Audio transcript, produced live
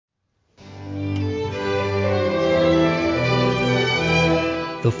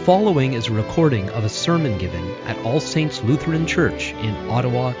following is a recording of a sermon given at All Saints Lutheran Church in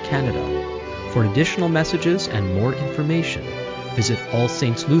Ottawa, Canada. For additional messages and more information, visit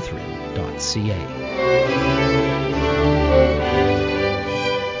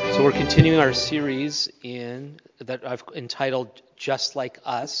allsaintslutheran.ca. So we're continuing our series that I've entitled Just Like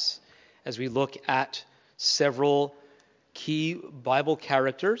Us, as we look at several key Bible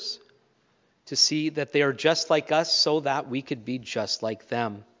characters to see that they are just like us so that we could be just like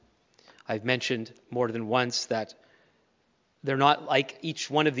them. I've mentioned more than once that they're not like, each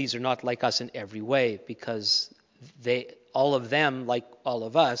one of these are not like us in every way, because all of them, like all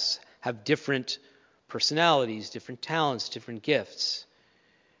of us, have different personalities, different talents, different gifts,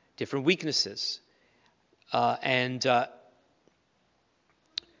 different weaknesses. But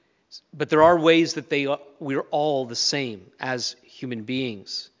there are ways that we're all the same as human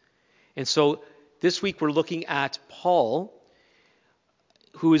beings. And so this week we're looking at Paul,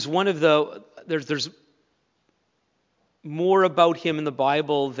 who is one of there's more about him in the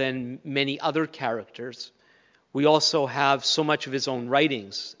Bible than many other characters. We also have so much of his own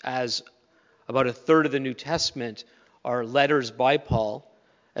writings, as about a third of the New Testament are letters by Paul,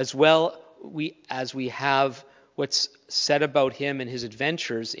 as well as we have what's said about him and his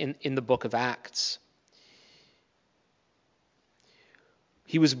adventures in the book of Acts.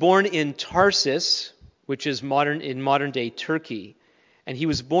 He was born in Tarsus, which is in modern-day Turkey, and he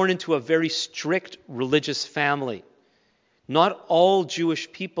was born into a very strict religious family. Not all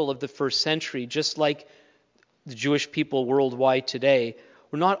Jewish people of the first century, just like the Jewish people worldwide today,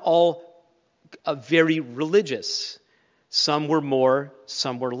 were not all very religious. Some were more,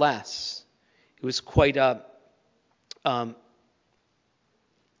 some were less. It was quite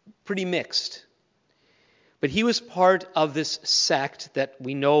pretty mixed. But he was part of this sect that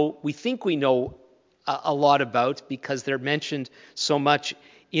we think we know a lot about, because they're mentioned so much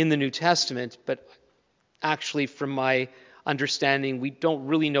in the New Testament, but actually from my understanding, we don't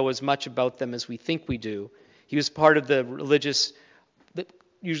really know as much about them as we think we do. He was part of the religious,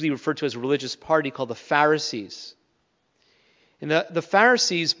 usually referred to as a religious party, called the Pharisees. And the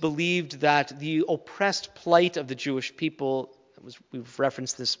Pharisees believed that the oppressed plight of the Jewish people, we've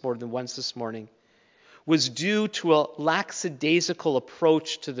referenced this more than once this morning, was due to a lackadaisical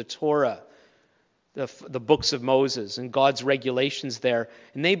approach to the Torah, the books of Moses and God's regulations there.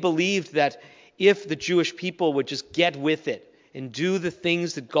 And they believed that if the Jewish people would just get with it and do the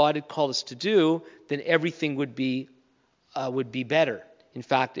things that God had called us to do, then everything would be better. In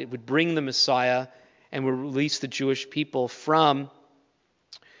fact, it would bring the Messiah and would release the Jewish people from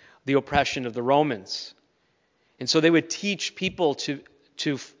the oppression of the Romans. And so they would teach people to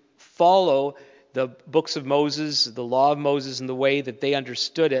follow the books of Moses, the law of Moses, in the way that they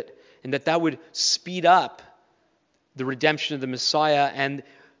understood it, and that would speed up the redemption of the Messiah and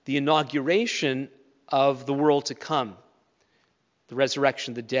the inauguration of the world to come, the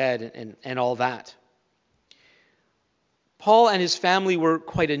resurrection of the dead and all that. Paul and his family were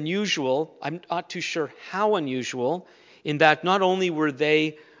quite unusual. I'm not too sure how unusual, in that not only were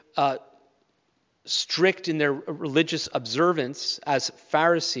they strict in their religious observance as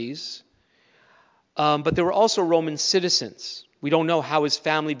Pharisees, but they were also Roman citizens. We don't know how his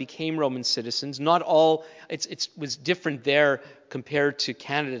family became Roman citizens. Not all, it was different there compared to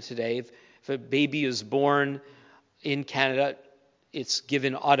Canada today. If a baby is born in Canada, it's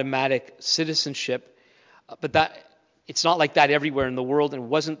given automatic citizenship. But it's not like that everywhere in the world, and it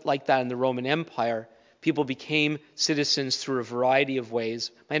wasn't like that in the Roman Empire. People became citizens through a variety of ways.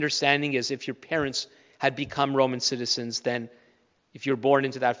 My understanding is if your parents had become Roman citizens, then if you're born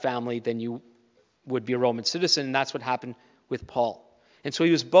into that family, then you would be a Roman citizen, and that's what happened with Paul. And so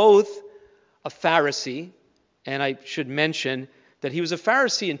he was both a Pharisee, and I should mention that he was a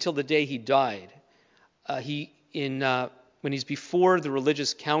Pharisee until the day he died. When he's before the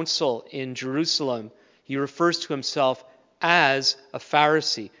religious council in Jerusalem, he refers to himself as a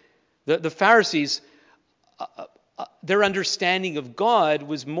Pharisee. The Pharisees, their understanding of God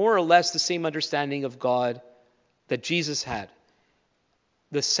was more or less the same understanding of God that Jesus had.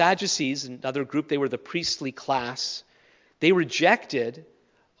 The Sadducees, another group, they were the priestly class. They rejected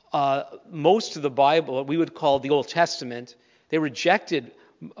most of the Bible, what we would call the Old Testament. They rejected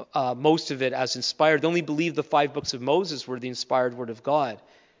most of it as inspired. They only believed the 5 books of Moses were the inspired word of God.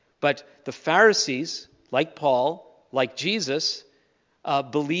 But the Pharisees, like Paul, like Jesus,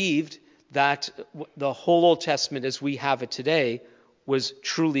 believed that the whole Old Testament as we have it today was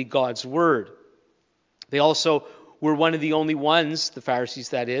truly God's word. They also were one of the only ones, the Pharisees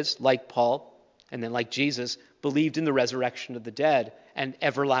that is, like Paul, and then like Jesus, believed in the resurrection of the dead and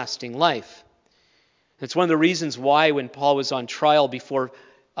everlasting life. It's one of the reasons why when Paul was on trial before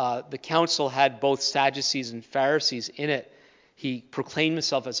the council had both Sadducees and Pharisees in it. He proclaimed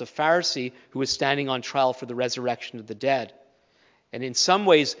himself as a Pharisee who was standing on trial for the resurrection of the dead. And in some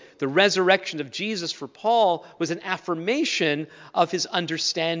ways, the resurrection of Jesus for Paul was an affirmation of his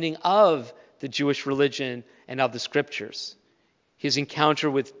understanding of the Jewish religion and of the Scriptures. His encounter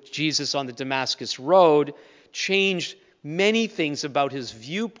with Jesus on the Damascus Road changed many things about his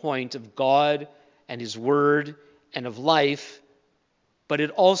viewpoint of God and his word and of life, but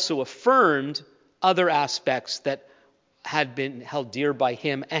it also affirmed other aspects that had been held dear by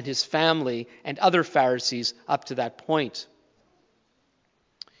him and his family and other Pharisees up to that point.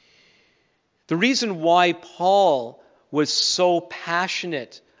 The reason why Paul was so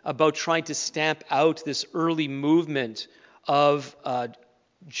passionate about trying to stamp out this early movement of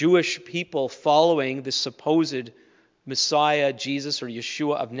Jewish people following the supposed Messiah, Jesus, or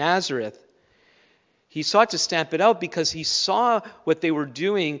Yeshua of Nazareth, he sought to stamp it out because he saw what they were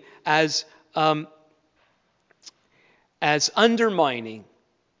doing as undermining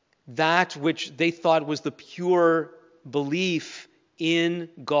that which they thought was the pure belief in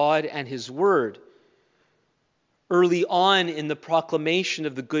God and his word. Early on in the proclamation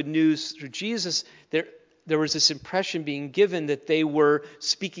of the good news through Jesus, there was this impression being given that they were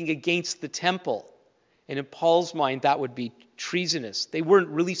speaking against the temple. And in Paul's mind, that would be treasonous. They weren't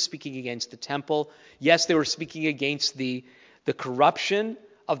really speaking against the temple. Yes, they were speaking against the corruption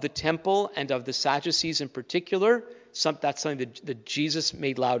of the temple and of the Sadducees in particular. That's something that Jesus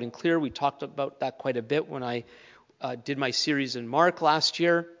made loud and clear. We talked about that quite a bit when I did my series in Mark last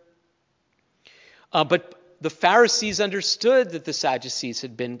year. But the Pharisees understood that the Sadducees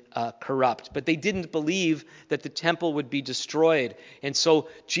had been corrupt, but they didn't believe that the temple would be destroyed. And so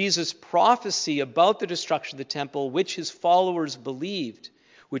Jesus' prophecy about the destruction of the temple, which his followers believed,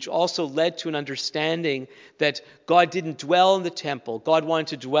 which also led to an understanding that God didn't dwell in the temple. God wanted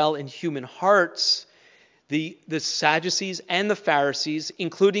to dwell in human hearts. The Sadducees and the Pharisees,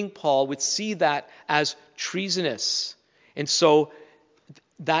 including Paul, would see that as treasonous. And so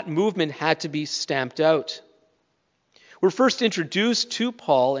that movement had to be stamped out. We're first introduced to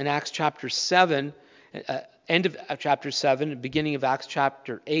Paul in Acts chapter 7, end of chapter 7, beginning of Acts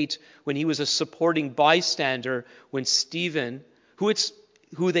chapter 8, when he was a supporting bystander when Stephen,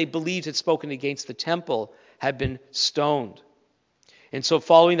 who they believed had spoken against the temple, had been stoned. And so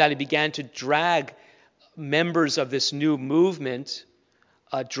following that, he began to drag members of this new movement,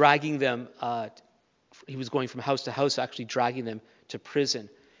 dragging them, he was going from house to house, actually dragging them to prison.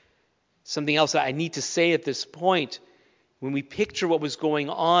 Something else that I need to say at this point, when we picture what was going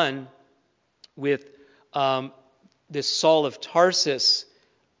on with this Saul of Tarsus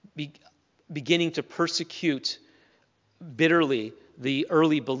beginning to persecute bitterly the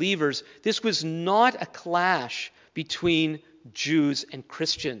early believers, this was not a clash between Jews and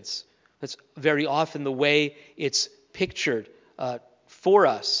Christians. That's very often the way it's pictured for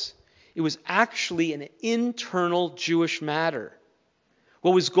us. It was actually an internal Jewish matter.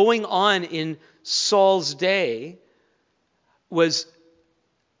 What was going on in Saul's day was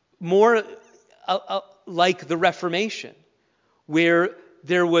more like the Reformation, where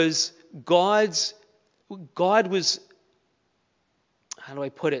there was God was, how do I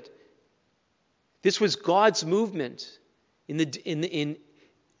put it? This was God's movement in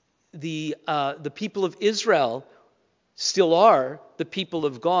the people of Israel still are the people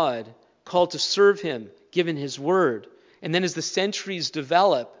of God, called to serve him, given his word. And then as the centuries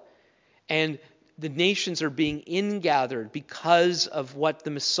develop and the nations are being ingathered because of what the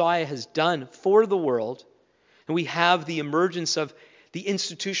Messiah has done for the world, and we have the emergence of the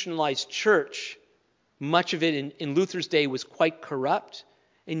institutionalized church, much of it in Luther's day was quite corrupt,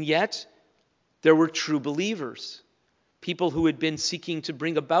 and yet there were true believers, people who had been seeking to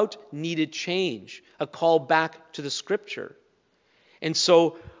bring about needed change, a call back to the Scripture. And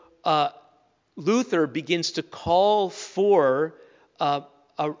so Luther begins to call for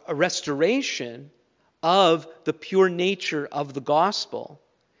a restoration of the pure nature of the gospel.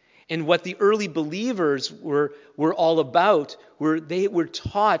 And what the early believers were all about, they were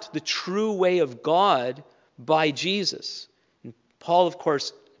taught the true way of God by Jesus. And Paul, of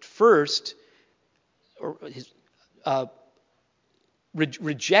course, first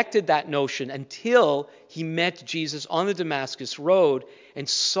rejected that notion until he met Jesus on the Damascus Road and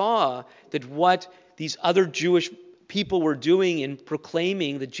saw that what these other Jewish people were doing in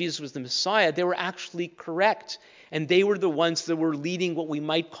proclaiming that Jesus was the Messiah, they were actually correct. And they were the ones that were leading what we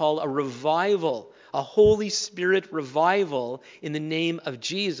might call a revival, a Holy Spirit revival in the name of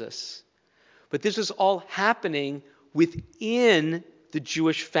Jesus. But this was all happening within the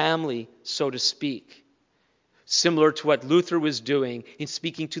Jewish family, so to speak. similar to what Luther was doing in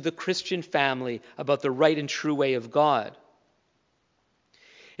speaking to the Christian family about the right and true way of God.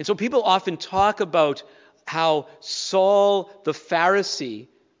 And so people often talk about how Saul the Pharisee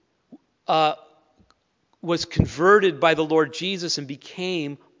was converted by the Lord Jesus and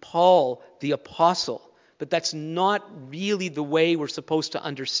became Paul the Apostle. But that's not really the way we're supposed to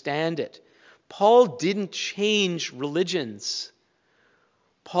understand it. Paul didn't change religions.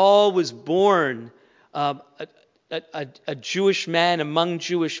 Paul was born a Jewish man among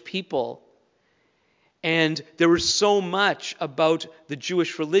Jewish people. And there was so much about the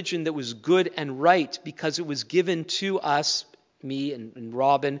Jewish religion that was good and right because it was given to us, me and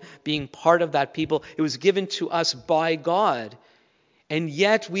Robin being part of that people. It was given to us by God. And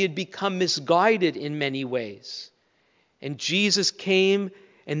yet we had become misguided in many ways. And Jesus came,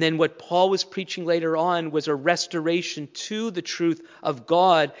 and then what Paul was preaching later on was a restoration to the truth of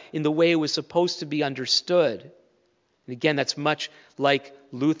God in the way it was supposed to be understood. And again, that's much like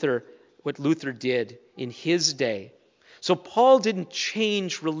what Luther did in his day. So Paul didn't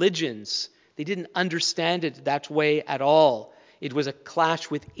change religions. They didn't understand it that way at all. It was a clash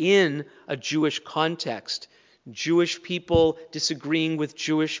within a Jewish context. Jewish people disagreeing with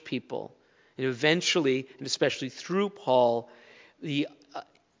Jewish people. And eventually, and especially through Paul, he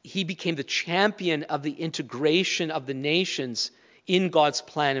became the champion of the integration of the nations in God's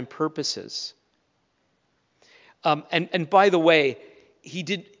plan and purposes. And by the way,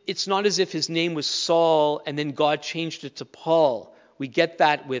 it's not as if his name was Saul and then God changed it to Paul. We get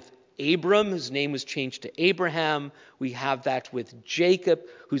that with Abram, whose name was changed to Abraham. We have that with Jacob,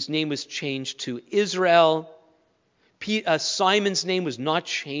 whose name was changed to Israel. Simon's name was not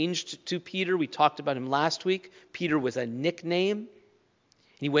changed to Peter. We talked about him last week. Peter was a nickname.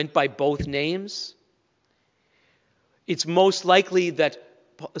 He went by both names. It's most likely that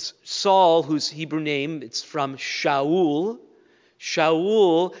Saul, whose Hebrew name, it's from Shaul.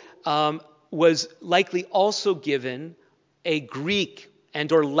 Shaul was likely also given a Greek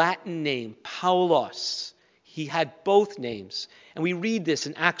and or Latin name, Paulos. He had both names. And we read this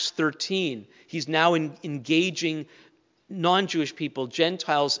in Acts 13. He's now engaging non-Jewish people,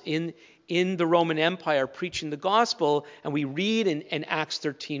 Gentiles in the Roman Empire, preaching the gospel. And we read in Acts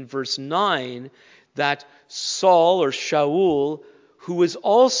 13 verse 9 that Saul or Shaul, who was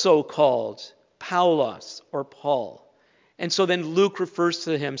also called Paulos or Paul. And so then Luke refers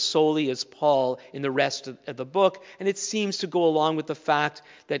to him solely as Paul in the rest of the book. And it seems to go along with the fact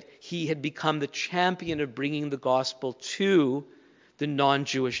that he had become the champion of bringing the gospel to the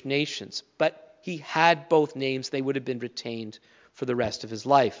non-Jewish nations. But he had both names. They would have been retained for the rest of his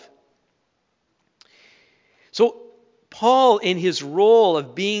life. So Paul, in his role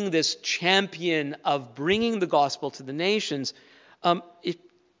of being this champion of bringing the gospel to the nations,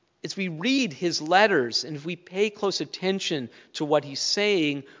 as we read his letters and if we pay close attention to what he's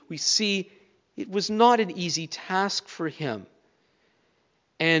saying, we see it was not an easy task for him.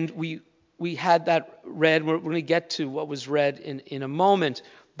 And we had that read. We're going to get to what was read in a moment.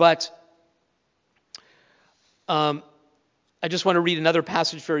 But I just want to read another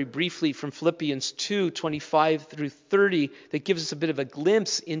passage very briefly from Philippians 2:25 through 30 that gives us a bit of a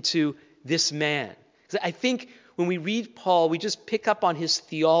glimpse into this man. I think when we read Paul, we just pick up on his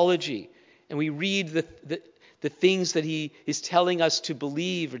theology and we read the things that he is telling us to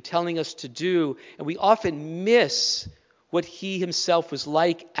believe or telling us to do, and we often miss what he himself was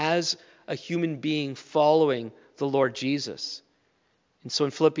like as a human being following the Lord Jesus. And so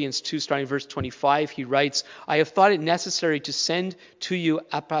in Philippians 2, starting verse 25, he writes, I have thought it necessary to send to you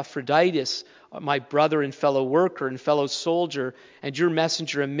Epaphroditus, my brother and fellow worker and fellow soldier, and your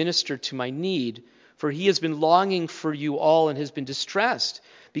messenger and minister to my need. For he has been longing for you all and has been distressed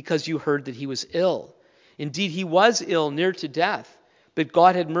because you heard that he was ill. Indeed, he was ill, near to death, but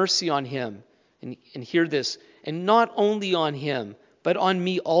God had mercy on him. And hear this, and not only on him, but on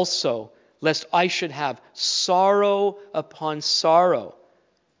me also, lest I should have sorrow upon sorrow.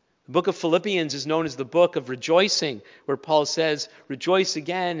 The book of Philippians is known as the book of rejoicing, where Paul says, rejoice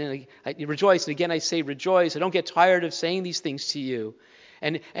again, and I rejoice, and again I say rejoice. I don't get tired of saying these things to you.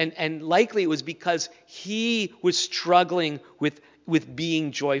 And likely it was because he was struggling with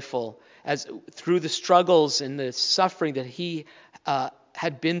being joyful as through the struggles and the suffering that he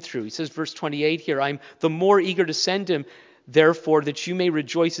had been through. He says, verse 28 here, I'm the more eager to send him, therefore, that you may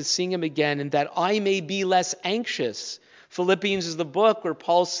rejoice at seeing him again, and that I may be less anxious. Philippians is the book where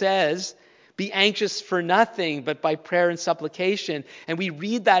Paul says, be anxious for nothing, but by prayer and supplication. And we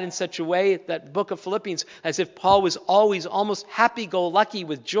read that in such a way, that book of Philippians, as if Paul was always almost happy-go-lucky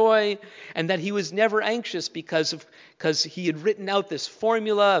with joy, and that he was never anxious because he had written out this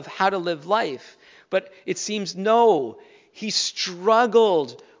formula of how to live life. But it seems no. He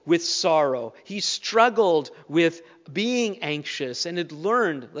struggled with sorrow. He struggled with being anxious and had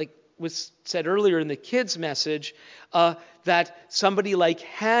learned, like was said earlier in the kids' message, that somebody like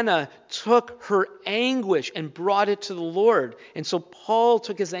Hannah took her anguish and brought it to the Lord. And so Paul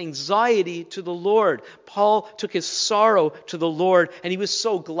took his anxiety to the Lord. Paul took his sorrow to the Lord. And he was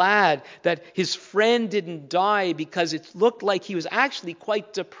so glad that his friend didn't die, because it looked like he was actually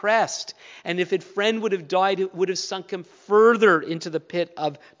quite depressed. And if his friend would have died, it would have sunk him further into the pit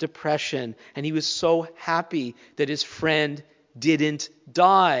of depression. And he was so happy that his friend didn't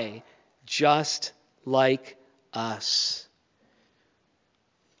die, just like us.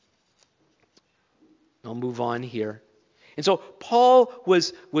 I'll move on here. And so Paul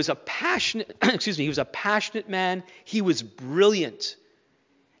was a passionate, he was a passionate man. He was brilliant.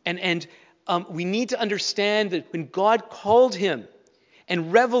 And we need to understand that when God called him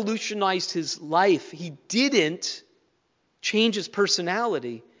and revolutionized his life, he didn't change his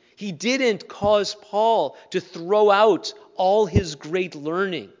personality. He didn't cause Paul to throw out all his great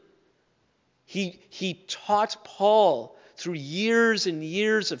learning. He taught Paul through years and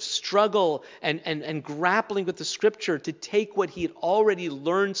years of struggle and grappling with the Scripture to take what he had already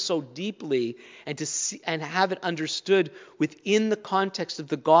learned so deeply and to see, and have it understood within the context of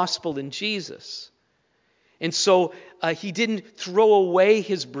the gospel in Jesus. And so he didn't throw away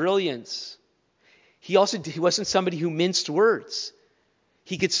his brilliance. He wasn't somebody who minced words.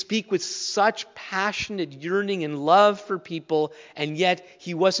 He could speak with such passionate yearning and love for people, and yet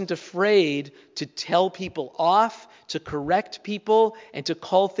he wasn't afraid to tell people off, to correct people, and to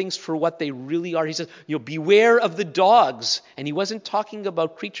call things for what they really are. He says, beware of the dogs. And he wasn't talking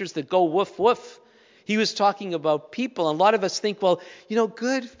about creatures that go woof, woof. He was talking about people. And a lot of us think,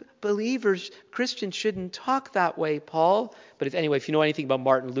 good believers, Christians shouldn't talk that way, Paul. But if you know anything about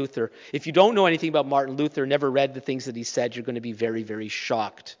Martin Luther, if you don't know anything about Martin Luther, never read the things that he said, you're going to be very, very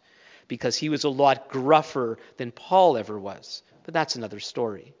shocked, because he was a lot gruffer than Paul ever was. But that's another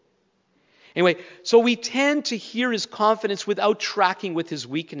story. Anyway, so we tend to hear his confidence without tracking with his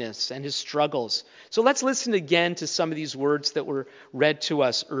weakness and his struggles. So let's listen again to some of these words that were read to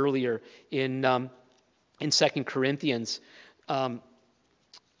us earlier in 2 Corinthians.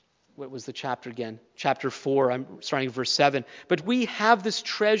 What was the chapter again? Chapter 4, I'm starting at verse 7. But we have this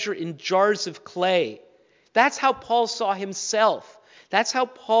treasure in jars of clay. That's how Paul saw himself. That's how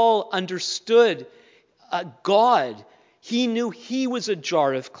Paul understood God. He knew he was a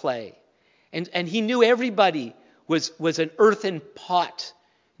jar of clay. And he knew everybody was an earthen pot.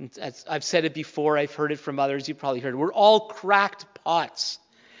 And as I've said it before, I've heard it from others, you've probably heard it. We're all cracked pots.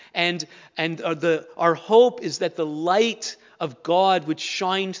 And our hope is that the light of God would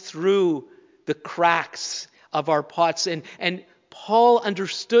shine through the cracks of our pots. And Paul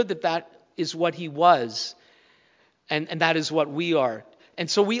understood that is what he was. And that is what we are. And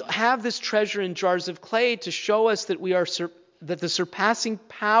so we have this treasure in jars of clay to show us that that the surpassing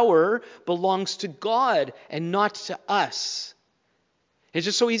power belongs to God and not to us. It's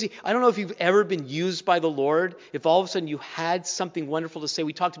just so easy. I don't know if you've ever been used by the Lord, if all of a sudden you had something wonderful to say.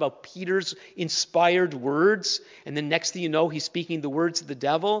 We talked about Peter's inspired words, and then next thing you know, he's speaking the words of the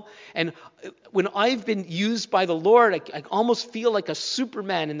devil. And when I've been used by the Lord, I almost feel like a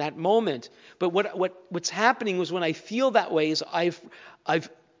Superman in that moment. But what's happening was, when I feel that way, is I've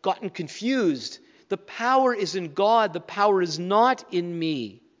gotten confused. The power is in God. The power is not in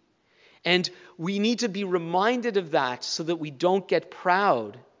me. And we need to be reminded of that so that we don't get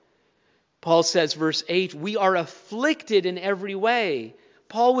proud. Paul says, verse 8, we are afflicted in every way.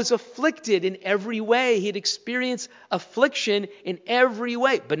 Paul was afflicted in every way. He had experienced affliction in every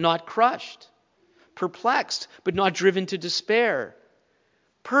way, but not crushed. Perplexed, but not driven to despair.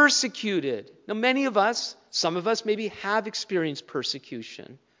 Persecuted. Now, some of us maybe have experienced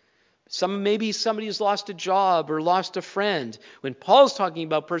persecution. Maybe somebody has lost a job or lost a friend. When Paul's talking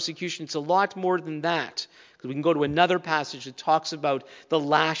about persecution, it's a lot more than that. Because we can go to another passage that talks about the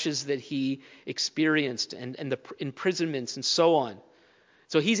lashes that he experienced and the imprisonments and so on.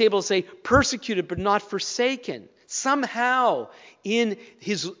 So he's able to say, persecuted but not forsaken. Somehow, in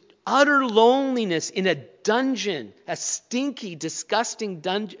his utter loneliness in a dungeon, a stinky, disgusting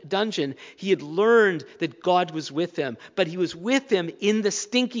dungeon, he had learned that God was with him. But he was with him in the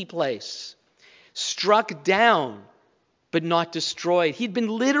stinky place. Struck down, but not destroyed. He'd been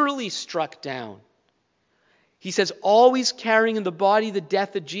literally struck down. He says, always carrying in the body the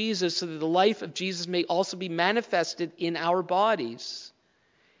death of Jesus, so that the life of Jesus may also be manifested in our bodies.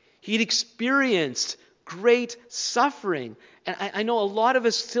 He'd experienced great suffering. And I know a lot of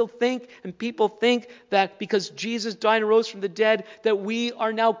us still think, and people think, that because Jesus died and rose from the dead, that we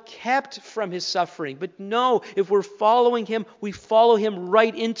are now kept from his suffering. But no, if we're following him, we follow him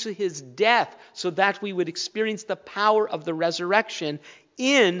right into his death, so that we would experience the power of the resurrection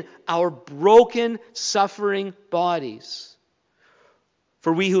in our broken, suffering bodies.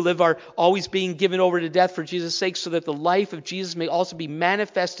 For we who live are always being given over to death for Jesus' sake, so that the life of Jesus may also be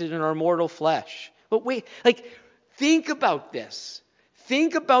manifested in our mortal flesh. But wait, think about this.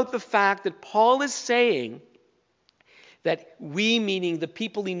 Think about the fact that Paul is saying that we, meaning the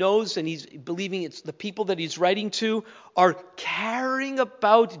people he knows, and he's believing it's the people that he's writing to, are caring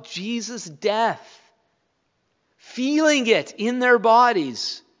about Jesus' death, feeling it in their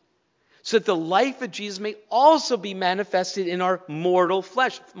bodies, so that the life of Jesus may also be manifested in our mortal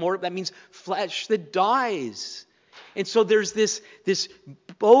flesh. That means flesh that dies. And so there's this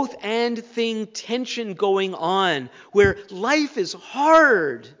both and thing tension going on, where life is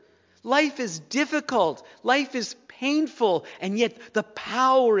hard, life is difficult, life is painful, and yet the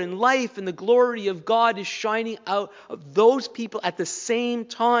power and life and the glory of God is shining out of those people at the same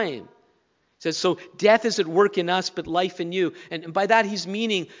time. It says, so death is at work in us, but life in you. And by that he's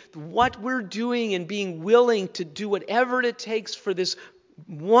meaning what we're doing and being willing to do whatever it takes for this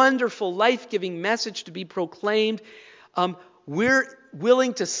wonderful, life-giving message to be proclaimed. We're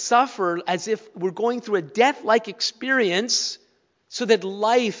willing to suffer as if we're going through a death-like experience so that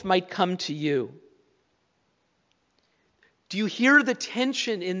life might come to you. Do you hear the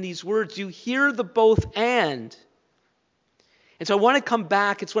tension in these words? Do you hear the both and? And so I want to come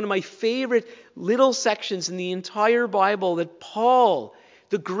back. It's one of my favorite little sections in the entire Bible that Paul,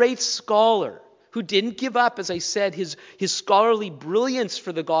 the great scholar, who didn't give up, as I said, his scholarly brilliance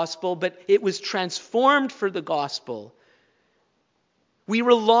for the gospel, but it was transformed for the gospel. We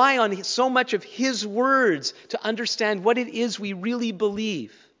rely on so much of his words to understand what it is we really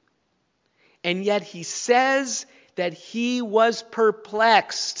believe. And yet he says that he was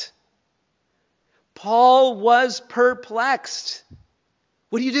perplexed. Paul was perplexed.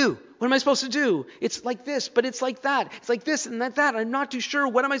 What do you do? What am I supposed to do? It's like this, but it's like that. It's like this and that. I'm not too sure.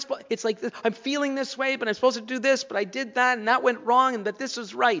 What am I supposed? It's like this. I'm feeling this way, but I'm supposed to do this, but I did that, and that went wrong, and that this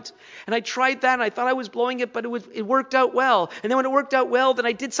was right. And I tried that, and I thought I was blowing it, but it worked out well. And then when it worked out well, then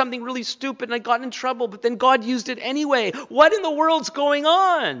I did something really stupid, and I got in trouble, but then God used it anyway. What in the world's going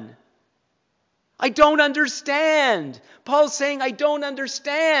on? I don't understand. Paul's saying, I don't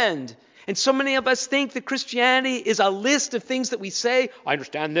understand. And so many of us think that Christianity is a list of things that we say, I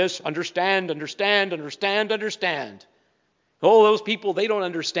understand this, understand. Oh, those people, they don't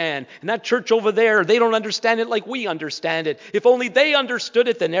understand. And that church over there, they don't understand it like we understand it. If only they understood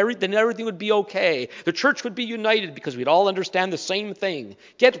it, then everything would be okay. The church would be united because we'd all understand the same thing.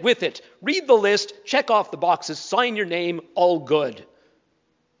 Get with it. Read the list, check off the boxes, sign your name, all good.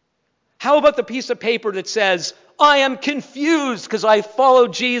 How about the piece of paper that says, I am confused because I follow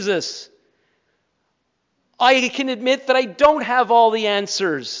Jesus. I can admit that I don't have all the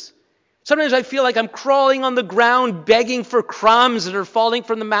answers. Sometimes I feel like I'm crawling on the ground begging for crumbs that are falling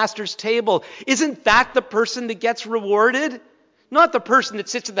from the master's table. Isn't that the person that gets rewarded? Not the person that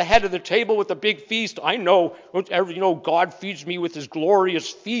sits at the head of the table with a big feast. I know, God feeds me with his glorious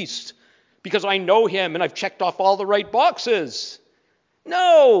feast because I know him and I've checked off all the right boxes.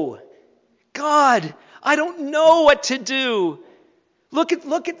 No. God, I don't know what to do. Look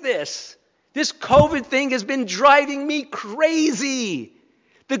at this. This COVID thing has been driving me crazy.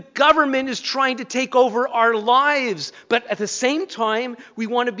 The government is trying to take over our lives, but at the same time, we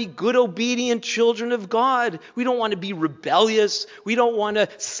want to be good, obedient children of God. We don't want to be rebellious. We don't want to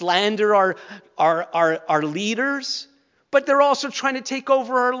slander our leaders, but they're also trying to take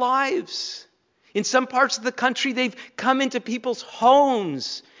over our lives. In some parts of the country, they've come into people's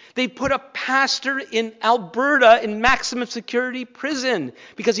homes. They put a pastor in Alberta in maximum security prison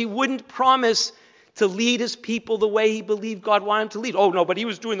because he wouldn't promise to lead his people the way he believed God wanted him to lead. Oh, no, but he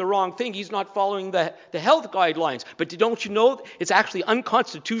was doing the wrong thing. He's not following the health guidelines. But don't you know it's actually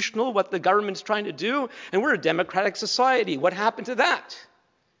unconstitutional what the government's trying to do? And we're a democratic society. What happened to that?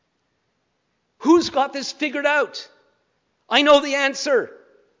 Who's got this figured out? I know the answer.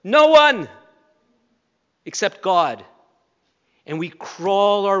 No one except God. And we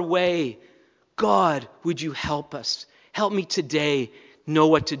crawl our way. God, would you help us? Help me today know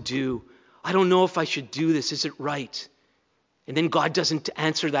what to do. I don't know if I should do this. Is it right? And then God doesn't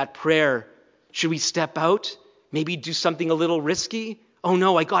answer that prayer. Should we step out? Maybe do something a little risky? Oh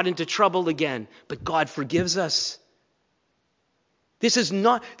no, I got into trouble again. But God forgives us. This is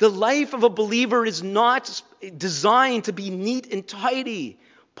not, the life of a believer is not designed to be neat and tidy.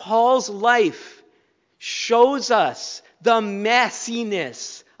 Paul's life shows us the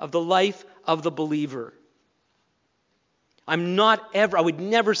messiness of the life of the believer. I would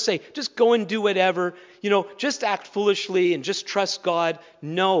never say, just go and do whatever, just act foolishly and just trust God.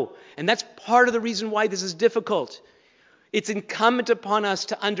 No. And that's part of the reason why this is difficult. It's incumbent upon us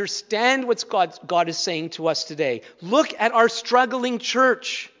to understand what God is saying to us today. Look at our struggling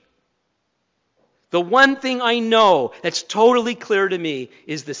church. The one thing I know that's totally clear to me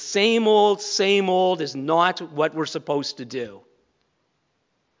is the same old is not what we're supposed to do.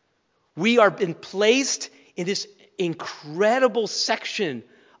 We are been placed in this incredible section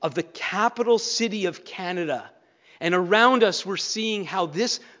of the capital city of Canada. And around us, we're seeing how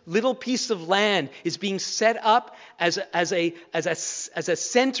this little piece of land is being set up as a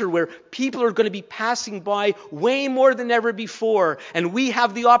center where people are going to be passing by way more than ever before. And we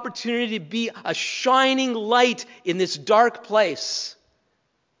have the opportunity to be a shining light in this dark place.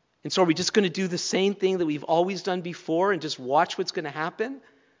 And so are we just going to do the same thing that we've always done before and just watch what's going to happen?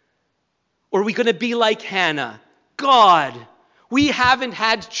 Or are we going to be like Hannah? God, we haven't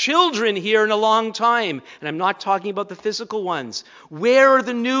had children here in a long time. And I'm not talking about the physical ones. Where are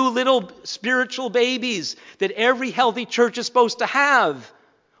the new little spiritual babies that every healthy church is supposed to have?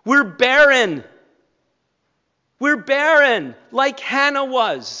 We're barren. We're barren, like Hannah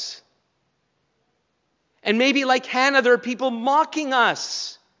was. And maybe like Hannah, there are people mocking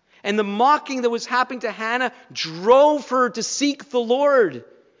us. And the mocking that was happening to Hannah drove her to seek the Lord.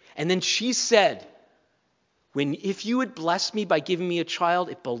 And then she said, if you would bless me by giving me a child,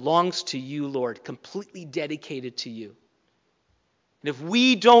 it belongs to you, Lord, completely dedicated to you. And if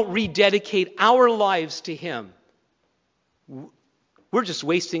we don't rededicate our lives to Him, we're just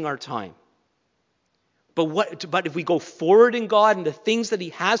wasting our time. But if we go forward in God and the things that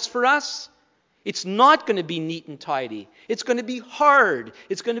He has for us, it's not going to be neat and tidy. It's going to be hard.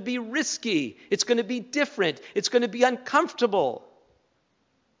 It's going to be risky. It's going to be different. It's going to be uncomfortable.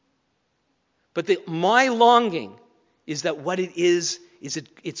 But my longing is that what it is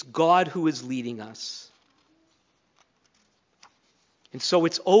it's God who is leading us. And so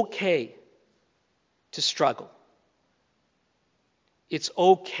it's okay to struggle. It's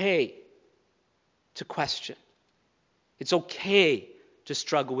okay to question. It's okay to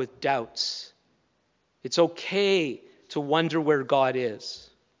struggle with doubts. It's okay to wonder where God is.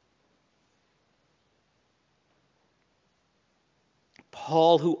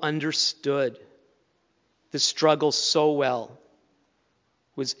 Paul, who understood the struggle so well,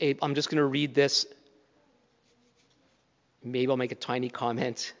 was able. I'm just going to read this. Maybe I'll make a tiny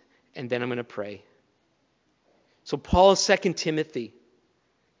comment, and then I'm going to pray. So Paul's 2 Timothy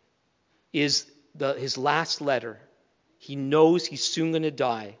is his last letter. He knows he's soon going to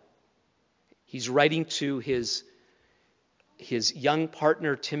die. He's writing to his young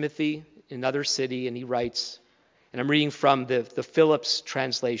partner Timothy in another city, and he writes, and I'm reading from the Phillips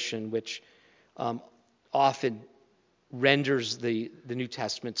translation, which often renders the New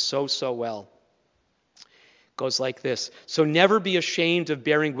Testament so well. It goes like this. So never be ashamed of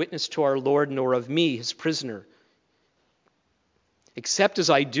bearing witness to our Lord, nor of me, his prisoner, except as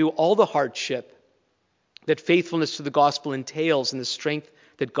I do all the hardship that faithfulness to the gospel entails and the strength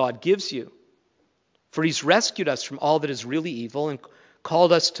that God gives you. For he's rescued us from all that is really evil and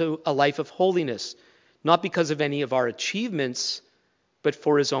called us to a life of holiness, not because of any of our achievements, but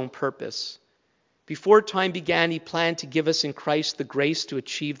for his own purpose. Before time began, he planned to give us in Christ the grace to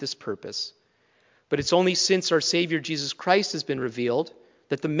achieve this purpose. But it's only since our Savior Jesus Christ has been revealed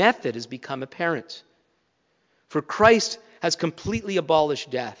that the method has become apparent. For Christ has completely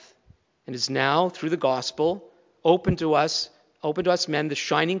abolished death and is now, through the gospel, open to us men the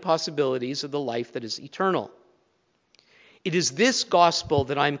shining possibilities of the life that is eternal. It is this gospel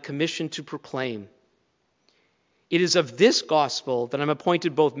that I'm commissioned to proclaim. It is of this gospel that I'm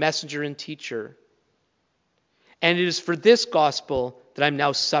appointed both messenger and teacher. And it is for this gospel that I'm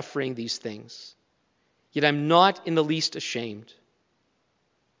now suffering these things. Yet I'm not in the least ashamed.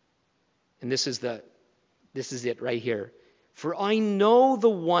 And this is it right here. For I know the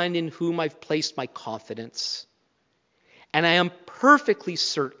one in whom I've placed my confidence. And I am perfectly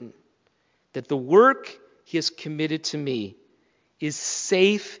certain that the work he has committed to me is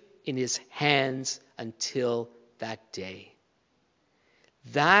safe in his hands until that day.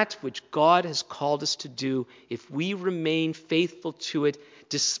 That which God has called us to do, if we remain faithful to it,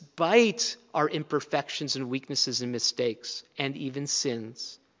 despite our imperfections and weaknesses and mistakes and even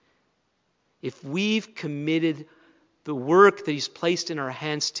sins, if we've committed the work that he's placed in our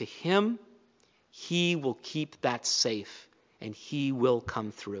hands to him, he will keep that safe and he will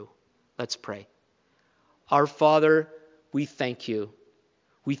come through. Let's pray. Our Father, we thank you.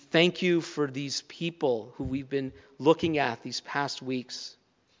 We thank you for these people who we've been looking at these past weeks,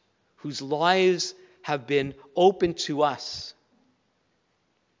 whose lives have been open to us,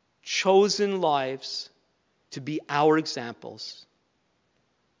 chosen lives to be our examples.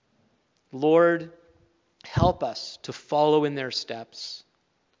 Lord, help us to follow in their steps.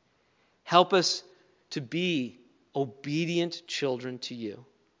 Help us to be obedient children to you.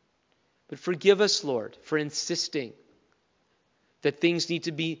 But forgive us, Lord, for insisting that things need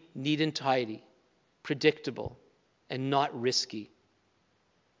to be neat and tidy, predictable, and not risky.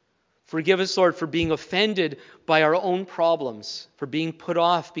 Forgive us, Lord, for being offended by our own problems, for being put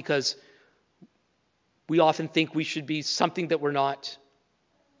off because we often think we should be something that we're not.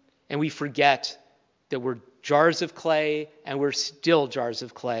 And we forget that we're jars of clay and we're still jars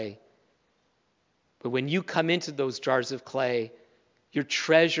of clay. But when you come into those jars of clay, your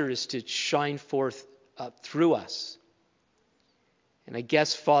treasure is to shine forth through us. And I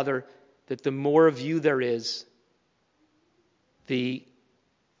guess, Father, that the more of you there is, the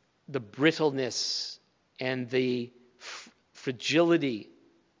brittleness and the fragility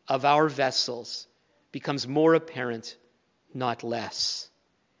of our vessels becomes more apparent, not less.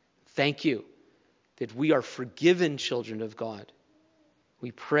 Thank you that we are forgiven children of God.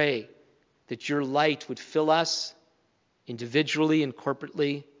 We pray that your light would fill us individually and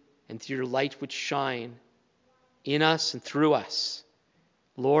corporately, and that your light would shine in us and through us.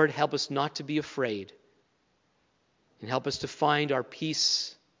 Lord, help us not to be afraid, and help us to find our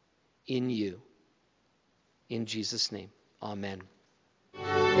peace in you. In Jesus' name, amen.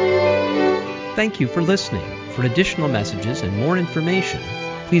 Thank you for listening. For additional messages and more information,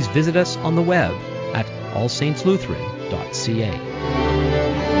 please visit us on the web at allsaintslutheran.ca.